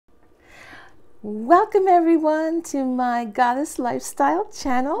Welcome everyone to my Goddess Lifestyle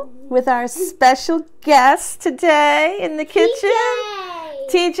channel with our special guest today in the kitchen.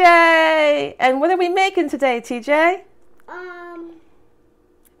 TJ! And what are we making today, TJ?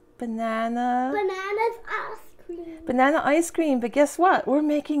 Banana. Bananas ice cream. Banana ice cream, but guess what? We're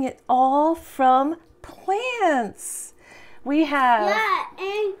making it all from plants. We have... Yeah,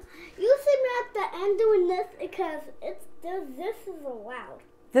 and you see me at the end doing this because this is loud.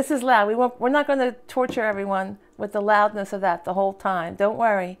 This is loud. We're not going to torture everyone with the loudness of that the whole time. Don't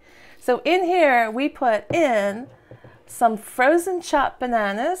worry. So in here, we put in some frozen chopped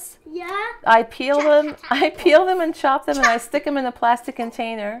bananas. Yeah. I peel them and chop them, and I stick them in a plastic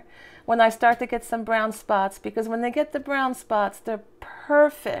container when I start to get some brown spots, because when they get the brown spots, they're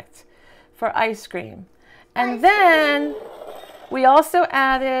perfect for ice cream. And then we also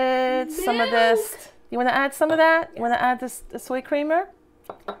added some of this. You want to add some of that? You want to add the soy creamer?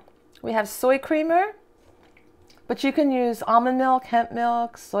 We have soy creamer, but you can use almond milk, hemp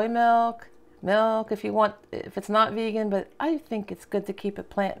milk, soy milk, if you want, if it's not vegan, but I think it's good to keep it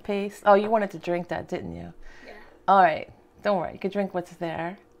plant-based. Oh, you wanted to drink that, didn't you? Yeah. All right, don't worry, you can drink what's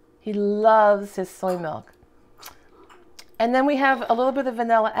there. He loves his soy milk. And then we have a little bit of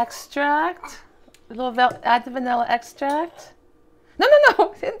vanilla extract. Add the vanilla extract. No,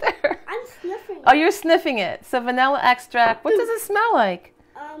 it's in there. I'm sniffing it. Oh, you're sniffing it. So vanilla extract, what does it smell like?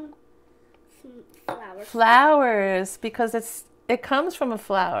 Flowers. Flowers, because it comes from a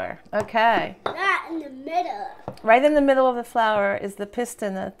flower. Okay. That in the middle. Right in the middle of the flower is the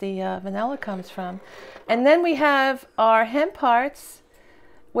piston that the vanilla comes from. And then we have our hemp hearts,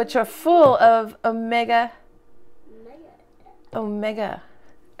 which are full of omega acids.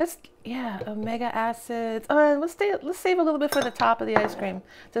 Oh, let's save a little bit for the top of the ice cream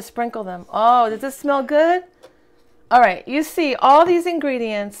to sprinkle them. Oh, does this smell good? All right, you see all these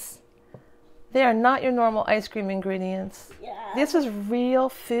ingredients. They are not your normal ice cream ingredients. Yeah. This is real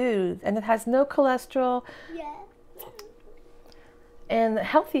food, and it has no cholesterol. Yeah. And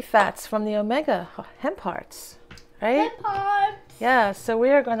healthy fats from the omega hemp hearts, right? Hemp hearts. Yeah, so we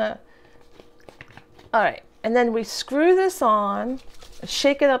are gonna, all right, and then we screw this on,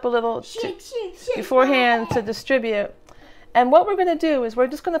 shake it up a little beforehand to distribute. And what we're gonna do is we're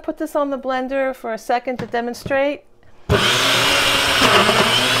just gonna put this on the blender for a second to demonstrate.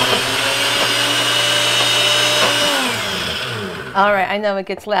 All right, I know it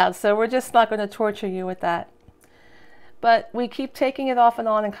gets loud, so we're just not going to torture you with that. But we keep taking it off and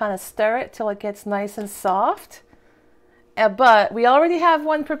on and kind of stir it till it gets nice and soft. But we already have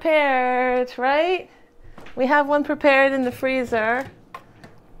one prepared, right? We have one prepared in the freezer.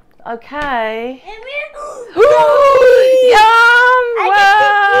 Okay. Yum!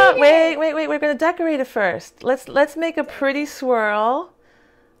 Wow. Wait, we're going to decorate it first. Let's make a pretty swirl.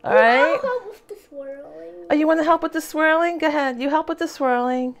 All right. I'll help with the swirling. Oh, you want to help with the swirling? Go ahead. You help with the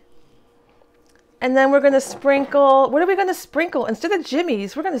swirling. And then we're going to sprinkle. What are we going to sprinkle? Instead of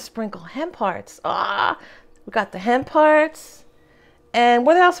jimmies, we're going to sprinkle hemp hearts. We got the hemp hearts. And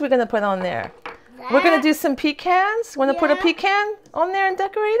what else are we going to put on there? We're going to do some pecans. Want to put a pecan on there and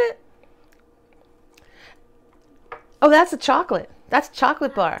decorate it? Oh, that's a chocolate. That's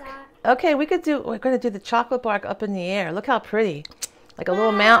chocolate bark. Okay, we're going to do the chocolate bark up in the air. Look how pretty. Like a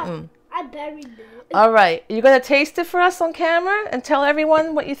little mountain. I buried it. All right. You're going to taste it for us on camera and tell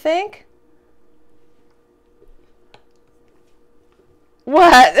everyone what you think?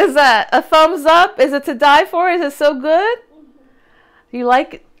 What is that? A thumbs up? Is it to die for? Is it so good? You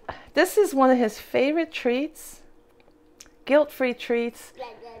like it? This is one of his favorite treats. Guilt-free treats. Blah,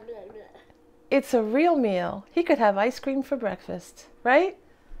 blah, blah, blah. It's a real meal. He could have ice cream for breakfast, right?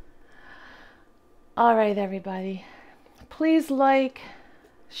 All right, everybody. Please like,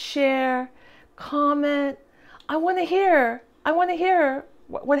 share, comment. I want to hear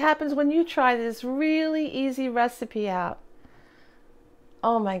what happens when you try this really easy recipe out.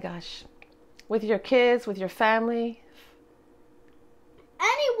 Oh my gosh. With your kids, with your family.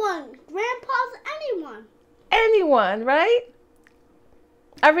 Anyone. Grandpa's anyone. Anyone, right?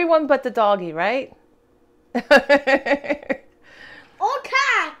 Everyone but the doggy, right? Or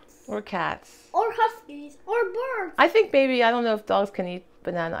cats. Or cats. Or huskies. Or birds. I think maybe, I don't know if dogs can eat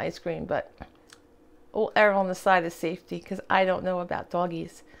banana ice cream, but we'll err on the side of safety because I don't know about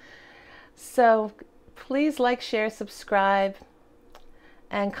doggies. So please like, share, subscribe,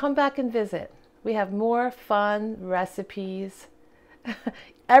 and come back and visit. We have more fun recipes.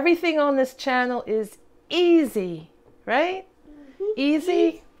 Everything on this channel is easy, right?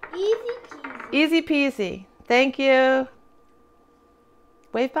 Easy? Easy peasy. Easy peasy. Thank you.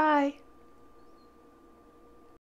 Wave bye.